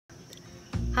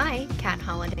Hi, Kat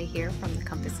Holladay here from The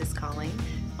Compass is Calling.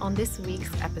 On this week's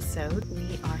episode,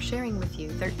 we are sharing with you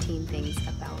 13 things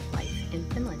about life in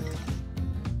Finland.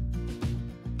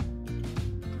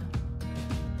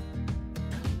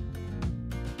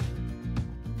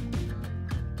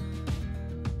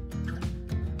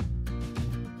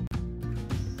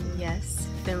 Yes,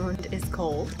 Finland is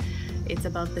cold. It's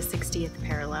above the 60th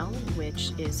parallel,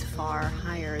 which is far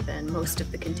higher than most of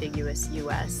the contiguous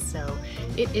US, so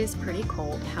it is pretty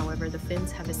cold. However, the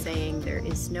Finns have a saying, there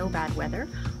is no bad weather,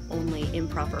 only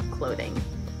improper clothing.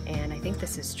 And I think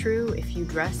this is true. If you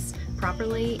dress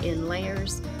properly in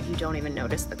layers, you don't even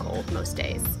notice the cold most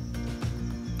days.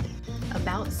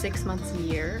 About 6 months a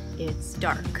year, it's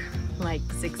dark, like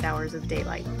 6 hours of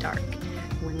daylight dark.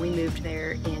 When we moved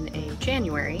there in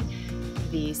January,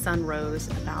 the sun rose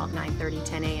about 9:30,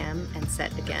 10 a.m. and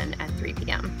set again at 3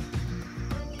 p.m.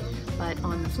 But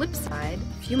on the flip side,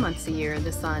 a few months a year,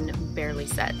 the sun barely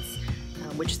sets,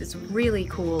 which is a really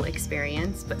cool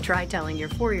experience, but try telling your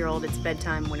 4-year-old it's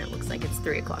bedtime when it looks like it's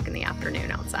 3 o'clock in the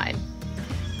afternoon outside.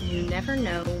 You never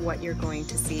know what you're going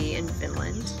to see in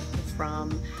Finland, from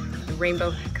the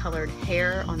rainbow-colored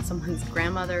hair on someone's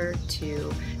grandmother,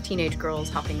 to teenage girls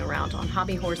hopping around on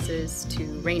hobby horses, to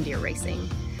reindeer racing.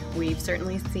 We've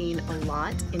certainly seen a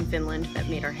lot in Finland that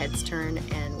made our heads turn,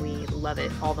 and we love it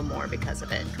all the more because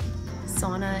of it.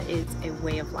 Sauna is a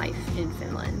way of life in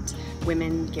Finland.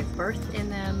 Women give birth in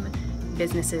them,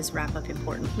 businesses wrap up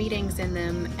important meetings in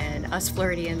them, and us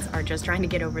Floridians are just trying to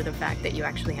get over the fact that you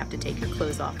actually have to take your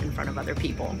clothes off in front of other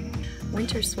people.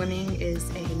 Winter swimming is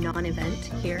a non-event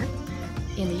here.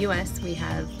 In the US, we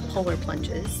have polar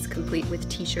plunges, complete with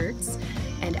t-shirts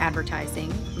and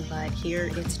advertising, but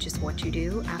here it's just what you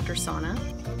do after sauna.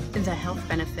 The health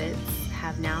benefits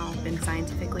have now been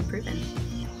scientifically proven.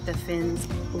 The Finns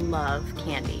love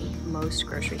candy. Most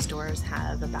grocery stores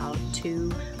have about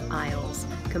 2 aisles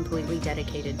completely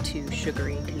dedicated to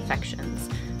sugary confections.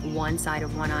 One side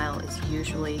of one aisle is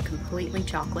usually completely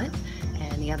chocolate,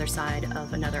 and the other side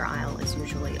of another aisle is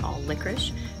usually all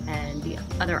licorice, and the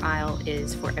other aisle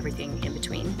is for everything in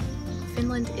between.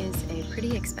 Finland is a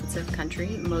pretty expensive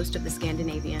country. Most of the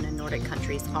Scandinavian and Nordic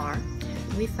countries are.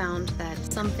 We found that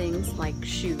some things, like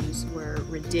shoes, were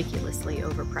ridiculously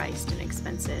overpriced and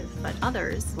expensive, but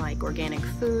others, like organic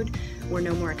food, were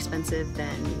no more expensive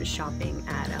than shopping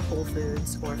at a Whole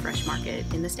Foods or Fresh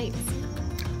Market in the States.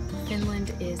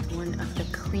 Finland is one of the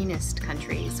cleanest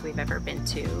countries we've ever been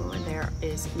to. There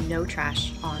is no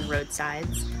trash on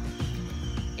roadsides,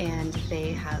 and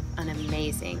they have an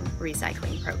amazing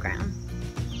recycling program.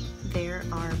 There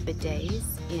are bidets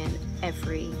in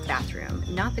every bathroom.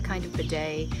 Not the kind of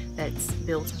bidet that's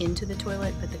built into the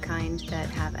toilet, but the kind that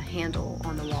have a handle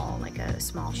on the wall, like a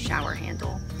small shower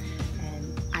handle.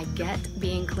 And I get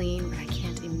being clean, but I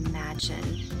can't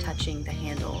imagine touching the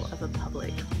handle of a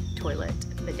public toilet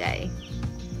bidet.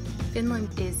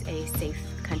 Finland is a safe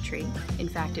country. In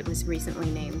fact, it was recently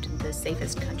named the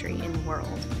safest country in the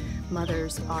world.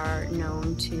 Mothers are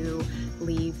known to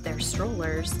leave their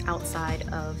strollers outside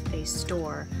of a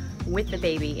store with the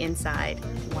baby inside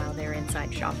while they're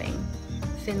inside shopping.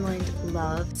 Finland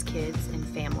loves kids and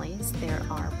families. There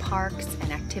are parks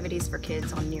and activities for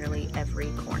kids on nearly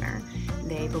every corner.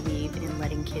 They believe in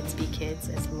letting kids be kids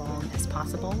as long as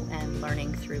possible and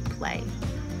learning through play.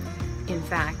 In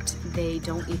fact, they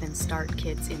don't even start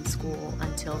kids in school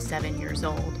until 7 years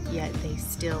old, yet they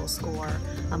still score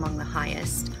among the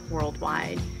highest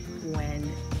worldwide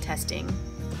when testing.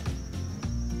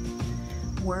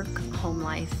 Work-home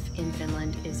life in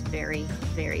Finland is very,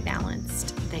 very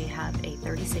balanced. They have a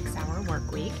 36-hour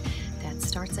work week that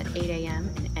starts at 8 a.m.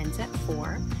 and ends at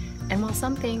 4. And while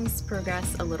some things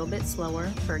progress a little bit slower,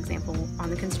 for example, on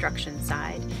the construction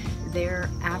side, their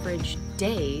average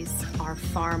days are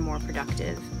far more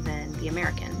productive than the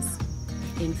Americans.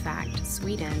 In fact,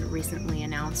 Sweden recently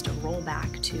announced a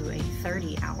rollback to a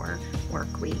 30-hour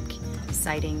work week,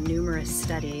 citing numerous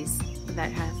studies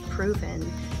that have proven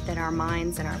that our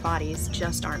minds and our bodies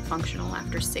just aren't functional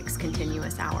after 6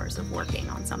 continuous hours of working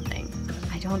on something.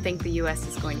 I don't think the US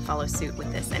is going to follow suit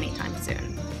with this anytime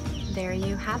soon. There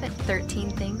you have it,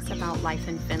 13 things about life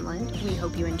in Finland. We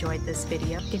hope you enjoyed this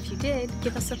video. If you did,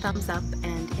 give us a thumbs up,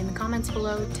 and in the comments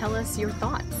below, tell us your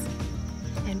thoughts.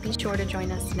 And be sure to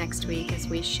join us next week as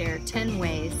we share 10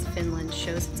 ways Finland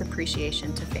shows its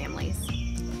appreciation to families.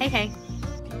 Hey, hey!